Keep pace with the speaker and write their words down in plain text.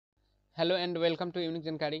Hello and welcome to Unique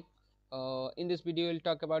Jankari. In this video, we'll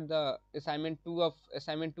talk about the assignment 2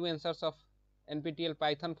 answers of NPTEL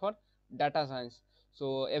Python for data science.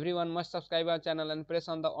 So everyone must subscribe our channel and press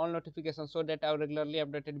on the all notifications so that our regularly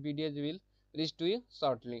updated videos will reach to you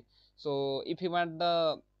shortly. So if you want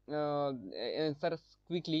the answers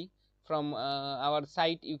quickly from our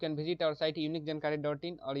site, you can visit our site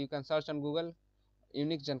uniquejankari.in or you can search on Google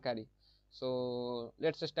Unique Jankari. So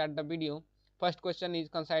let's start the video. First question is,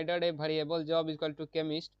 considered a variable job is equal to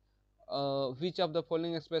chemist. Which of the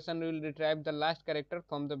following expression will retrieve the last character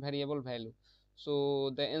from the variable value?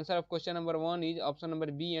 So the answer of question number 1 is option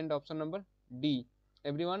number B and option number D.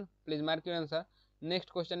 Everyone please mark your answer.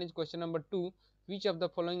 Next question is question number 2. Which of the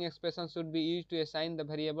following expressions should be used to assign the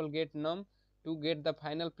variable get num to get the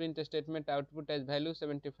final print statement output as value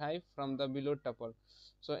 75 from the below tuple?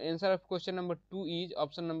 So answer of question number 2 is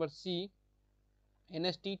option number C,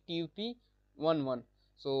 NSTTUT11.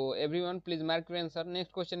 So everyone please mark your answer.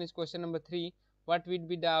 Next question is question number 3. What will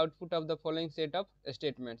be the output of the following set of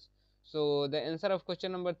statements? So the answer of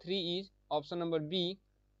question number 3 is option number B,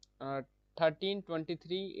 13,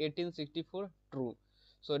 23, 18, 64 true.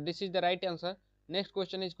 So this is the right answer. Next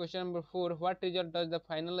question is question number 4. What result does the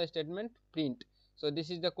final statement print? So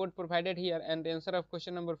this is the code provided here, and the answer of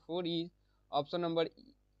question number 4 is option number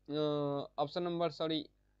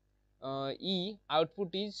E.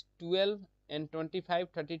 Output is 12 and 25,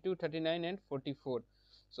 32, 39 and 44.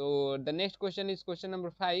 So the next question is question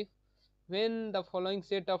number 5. When the following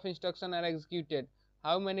set of instructions are executed,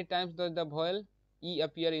 how many times does the vowel E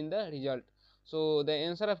appear in the result? So the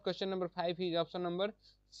answer of question number 5 is option number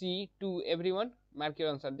C, 2. Everyone mark your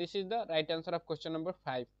answer. This is the right answer of question number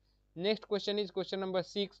 5. Next question is question number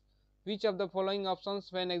 6. Which of the following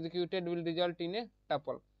options when executed will result in a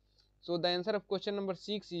tuple? So the answer of question number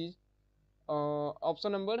 6 is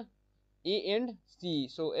option number A and C.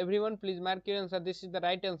 So everyone please mark your answer. This is the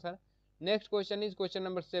right answer. Next question is question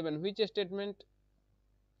number 7. Which statement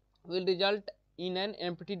will result in an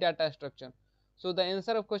empty data structure? So the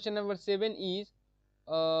answer of question number 7 is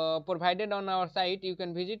provided on our site. You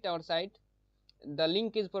can visit our site. The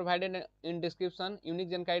link is provided in description.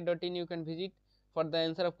 uniquejankari.in. You can visit for the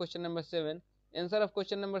answer of question number 7. Answer of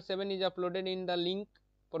question number 7 is uploaded in the link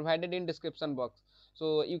provided in description box.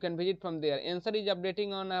 So you can visit from there. Answer is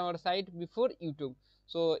updating on our site before YouTube.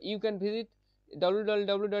 So you can visit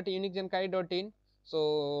www.uniquejankari.in.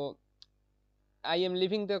 So I am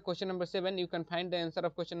leaving the question number 7. You can find the answer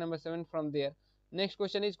of question number 7 from there. Next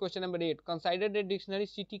question is question number 8. Consider a dictionary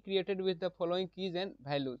city created with the following keys and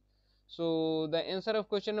values. So the answer of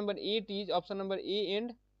question number 8 is option number A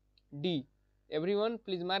and D. Everyone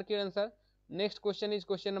please mark your answer. Next question is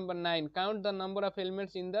question number 9. Count the number of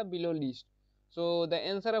elements in the below list. So the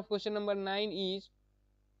answer of question number 9 is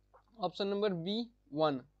option number B,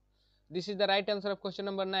 1. This is the right answer of question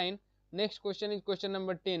number 9. Next question is question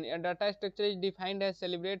number 10. A data structure is defined as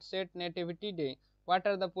celebrate set nativity day. What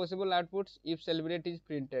are the possible outputs if celebrate is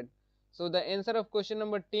printed? So the answer of question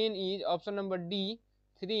number 10 is option number D,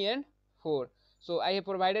 3 and 4. So I have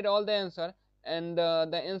provided all the answer, and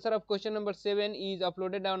the answer of question number 7 is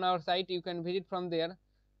uploaded on our site. You can visit from there.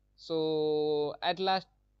 So at last,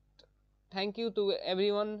 thank you to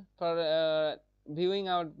everyone for viewing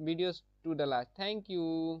our videos to the last. Thank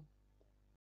you.